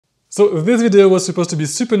So this video was supposed to be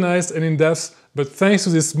super nice and in-depth, but thanks to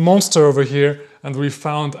this monster over here and we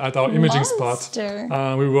found at our imaging spot,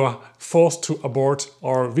 we were forced to abort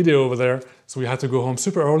our video over there, so we had to go home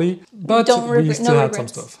super early, but we still had some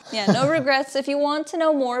stuff. Yeah, no regrets. If you want to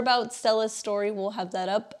know more about Stella's story, we'll have that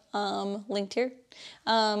up, linked here.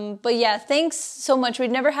 But yeah, thanks so much.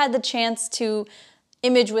 We'd never had the chance to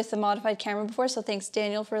image with a modified camera before, so thanks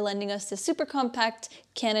Daniel for lending us this super compact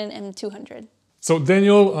Canon M200. So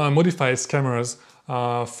Daniel modifies cameras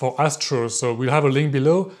for Astro, so we'll have a link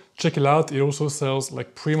below. Check it out. He also sells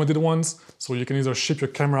like pre-modded ones, so you can either ship your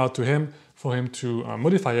camera out to him for him to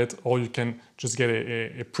modify it, or you can just get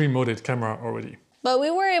a pre-modded camera already. But we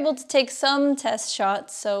were able to take some test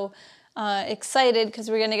shots, so excited because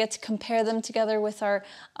we're going to get to compare them together with our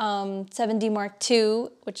 7D Mark II,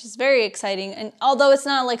 which is very exciting. And although it's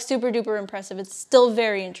not like super duper impressive, it's still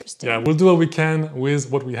very interesting. Yeah, we'll do what we can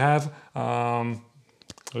with what we have.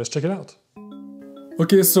 Let's check it out.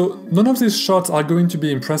 Okay, so none of these shots are going to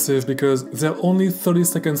be impressive because they're only 30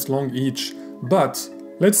 seconds long each, but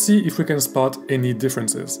let's see if we can spot any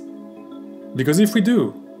differences. Because if we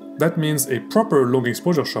do, that means a proper long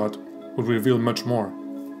exposure shot will reveal much more.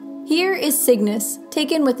 Here is Cygnus,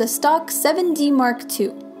 taken with a stock 7D Mark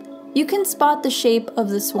II. You can spot the shape of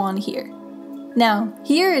the swan here. Now,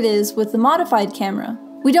 here it is with the modified camera.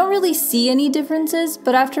 We don't really see any differences,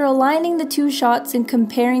 but after aligning the two shots and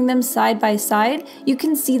comparing them side by side, you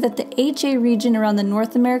can see that the HA region around the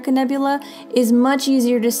North America Nebula is much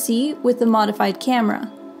easier to see with the modified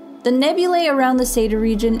camera. The nebulae around the Seda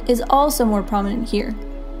region is also more prominent here.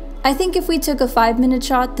 I think if we took a 5-minute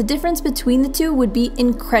shot, the difference between the two would be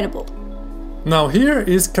incredible. Now here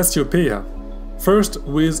is Cassiopeia, first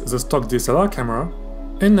with the stock DSLR camera,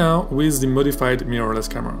 and now with the modified mirrorless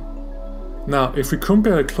camera. Now if we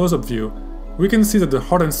compare a close-up view, we can see that the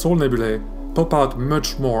Heart and Soul nebulae pop out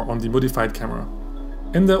much more on the modified camera,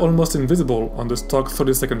 and they're almost invisible on the stock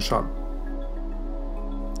 30-second shot.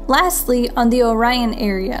 Lastly, on the Orion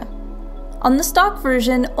area. On the stock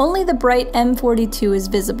version, only the bright M42 is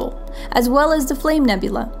visible, as well as the Flame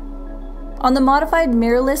Nebula. On the modified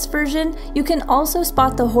mirrorless version, you can also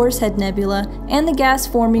spot the Horsehead Nebula and the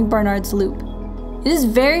gas-forming Barnard's Loop. It is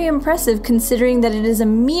very impressive considering that it is a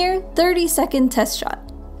mere 30-second test shot.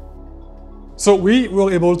 So we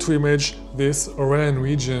were able to image this Orion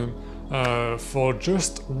region for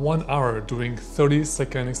just 1 hour, doing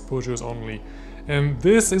 30-second exposures only. And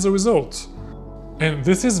this is a result. And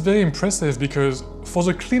this is very impressive because for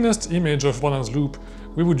the cleanest image of Barnard's Loop,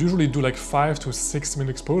 we would usually do like 5 to 6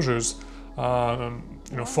 minute exposures,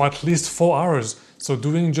 for at least 4 hours. So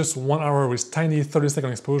doing just 1 hour with tiny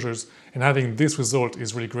 30-second exposures and having this result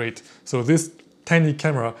is really great. So this tiny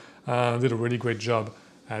camera did a really great job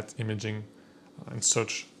at imaging in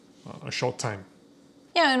such a short time.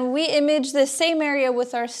 Yeah, and we imaged the same area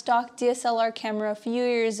with our stock DSLR camera a few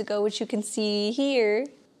years ago, which you can see here.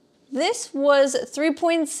 This was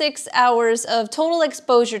 3.6 hours of total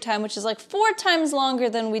exposure time, which is like 4 times longer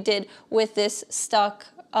than we did with this stock,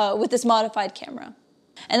 with this modified camera.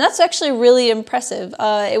 And that's actually really impressive.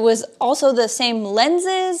 It was also the same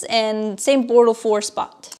lenses and same Bortle 4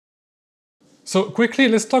 spot. So quickly,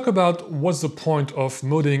 let's talk about what's the point of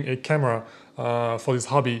modding a camera for this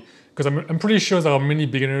hobby. Because I'm pretty sure there are many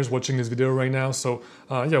beginners watching this video right now. So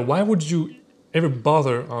yeah, why would you ever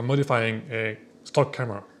bother modifying a stock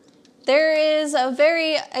camera? There is a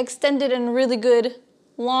very extended and really good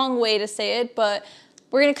long way to say it, but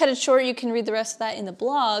we're going to cut it short. You can read the rest of that in the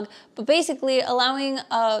blog. But basically,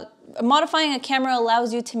 modifying a camera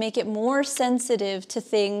allows you to make it more sensitive to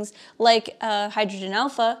things like hydrogen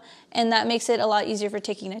alpha, and that makes it a lot easier for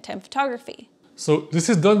taking nighttime photography. So this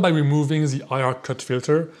is done by removing the IR cut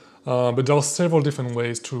filter, but there are several different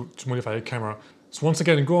ways to modify a camera. So once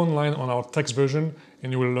again, go online on our text version,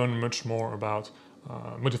 and you will learn much more about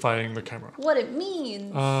modifying the camera. What it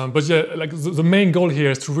means. But yeah, like the main goal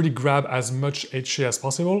here is to really grab as much HA as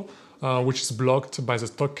possible, which is blocked by the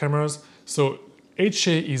stock cameras. So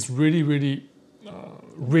HA is really, really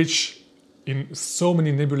rich in so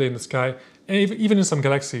many nebulae in the sky, and even in some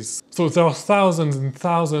galaxies. So there are thousands and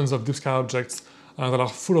thousands of deep sky objects that are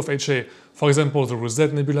full of HA. For example, the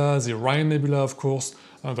Rosette Nebula, the Orion Nebula, of course,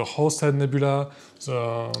 the Horsehead Nebula.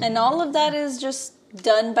 And all of that is just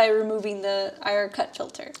done by removing the IR cut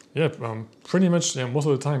filter. Yeah, pretty much, yeah, most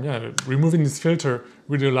of the time, yeah. Removing this filter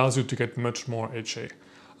really allows you to get much more HA.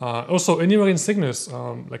 Also, anywhere in Cygnus,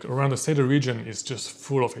 like around the Seda region, is just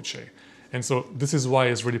full of HA. And so this is why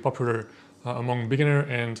it's really popular among beginner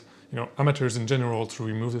and amateurs in general to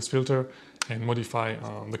remove this filter and modify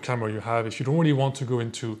the camera you have if you don't really want to go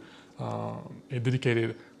into a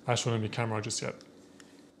dedicated astronomy camera just yet.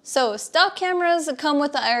 So, stock cameras come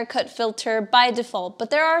with the IR cut filter by default, but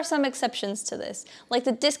there are some exceptions to this, like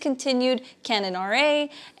the discontinued Canon RA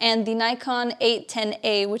and the Nikon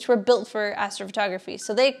 810A, which were built for astrophotography.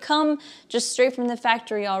 So they come just straight from the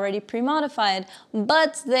factory already pre-modified,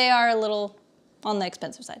 but they are a little on the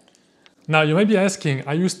expensive side. Now you may be asking,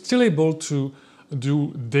 are you still able to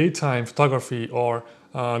do daytime photography or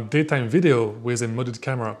daytime video with a modded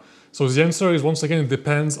camera? So the answer is, once again, it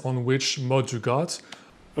depends on which mod you got.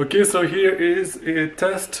 Okay, so here is a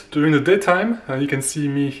test during the daytime. You can see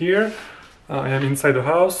me here. I am inside the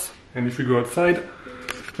house, and if we go outside,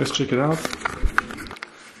 let's check it out.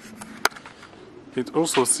 It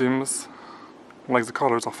also seems like the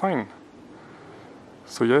colors are fine.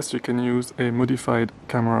 So yes, you can use a modified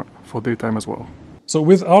camera for daytime as well. So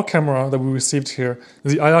with our camera that we received here,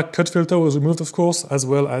 the IR cut filter was removed, of course, as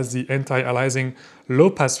well as the anti-aliasing low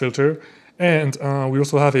pass filter, and we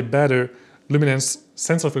also have a better luminance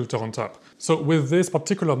sensor filter on top. So with this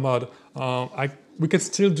particular mod, we can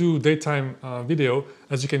still do daytime video,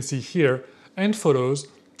 as you can see here, and photos.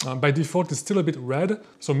 By default, it's still a bit red,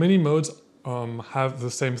 so many modes have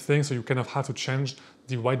the same thing, so you kind of have to change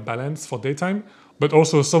the white balance for daytime. But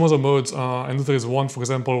also some other modes, and there is one, for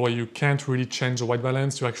example, where you can't really change the white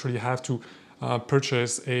balance. You actually have to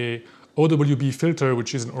purchase a OWB filter,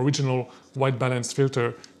 which is an original white balance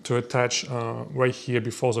filter, to attach right here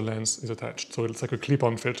before the lens is attached. So it's like a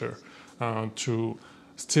clip-on filter to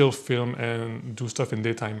still film and do stuff in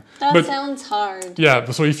daytime. That sounds hard. Yeah,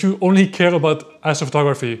 so if you only care about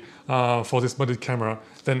astrophotography for this modded camera,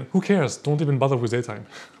 then who cares? Don't even bother with daytime.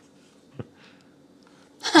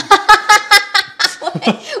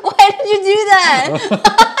 Why did you do that?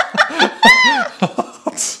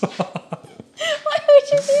 Why would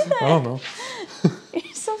you do that? I don't know.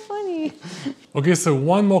 You're so funny. Okay, so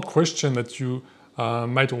one more question that you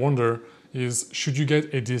might wonder is, should you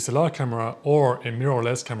get a DSLR camera or a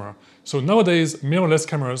mirrorless camera? So nowadays, mirrorless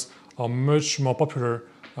cameras are much more popular,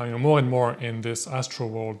 more and more in this astro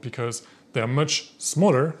world, because they are much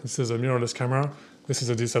smaller. This is a mirrorless camera. This is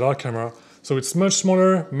a DSLR camera. So it's much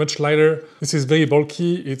smaller, much lighter. This is very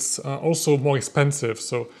bulky. It's also more expensive.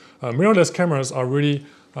 So mirrorless cameras are really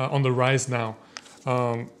on the rise now.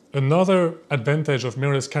 Another advantage of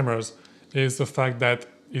mirrorless cameras is the fact that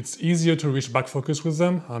it's easier to reach back focus with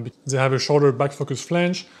them. They have a shorter back focus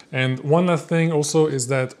flange. And one last thing also is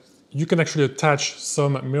that you can actually attach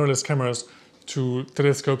some mirrorless cameras to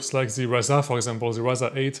telescopes like the RASA, for example, the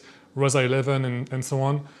RASA 8, RASA 11, and so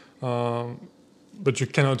on. But you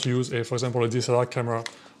cannot use, for example, a DSLR camera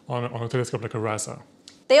on a telescope like a RASA.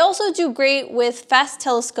 They also do great with fast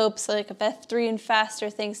telescopes like f3 and faster,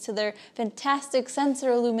 thanks to their fantastic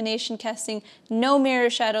sensor illumination, casting no mirror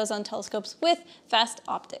shadows on telescopes with fast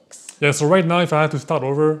optics. Yeah, so right now, if I had to start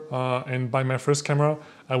over and buy my first camera,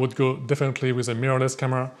 I would go definitely with a mirrorless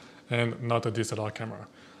camera and not a DSLR camera.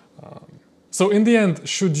 So in the end,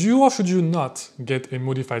 should you or should you not get a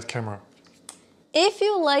modified camera? If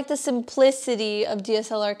you like the simplicity of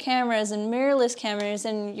DSLR cameras and mirrorless cameras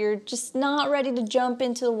and you're just not ready to jump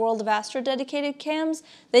into the world of astro-dedicated cams,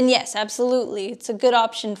 then yes, absolutely, it's a good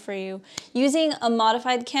option for you. Using a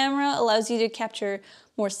modified camera allows you to capture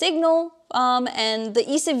more signal, and the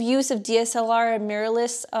ease of use of DSLR and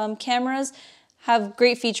mirrorless cameras have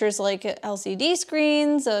great features like LCD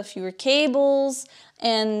screens, fewer cables,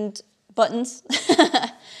 and buttons.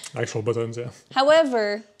 Actual buttons, yeah.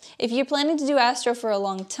 However, if you're planning to do astro for a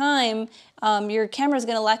long time, your camera is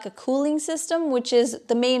going to lack a cooling system, which is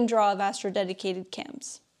the main draw of astro-dedicated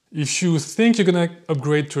cams. If you think you're going to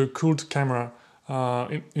upgrade to a cooled camera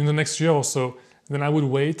in the next year or so, then I would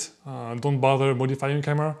wait. Don't bother modifying your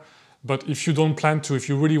camera. But if you don't plan to, if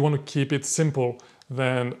you really want to keep it simple,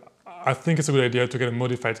 then I think it's a good idea to get a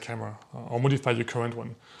modified camera or modify your current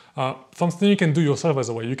one. Something you can do yourself, by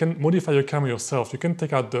the way. You can modify your camera yourself. You can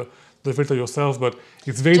take out the filter yourself, but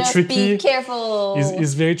it's very tricky. Just be careful.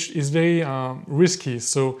 It's very risky.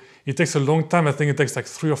 So it takes a long time. I think it takes like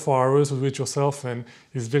 3 or 4 hours to do it yourself, and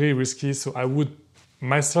it's very risky. So I would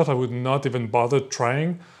not even bother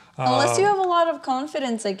trying. Unless you have a lot of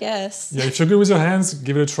confidence, I guess. Yeah, if you're good with your hands,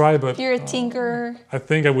 give it a try. But if you're a tinkerer, I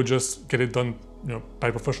think I would just get it done, by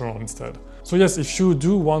a professional instead. So yes, if you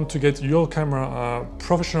do want to get your camera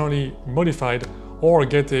professionally modified or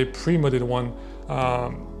get a pre-modded one,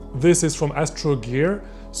 this is from Astro Gear.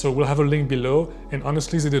 So we'll have a link below. And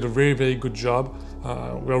honestly, they did a very, very good job.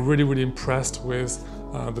 We're really, really impressed with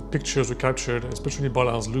the pictures we captured, especially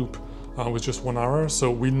Barnard's loop with just 1 hour.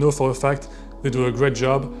 So we know for a fact they do a great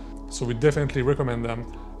job. So we definitely recommend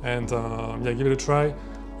them. And yeah, give it a try.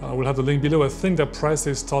 We'll have the link below. I think their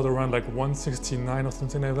prices start around like $169 or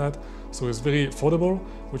something like that. So it's very affordable,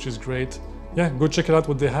 which is great. Yeah, go check it out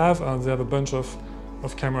what they have. They have a bunch of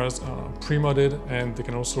cameras pre-modded, and they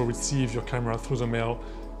can also receive your camera through the mail,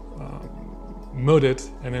 mod it,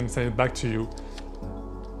 and then send it back to you,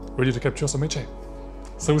 ready to capture some HA.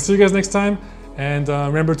 So we'll see you guys next time, and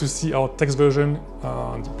remember to see our text version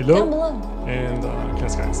below. Down below. And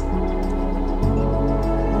guys.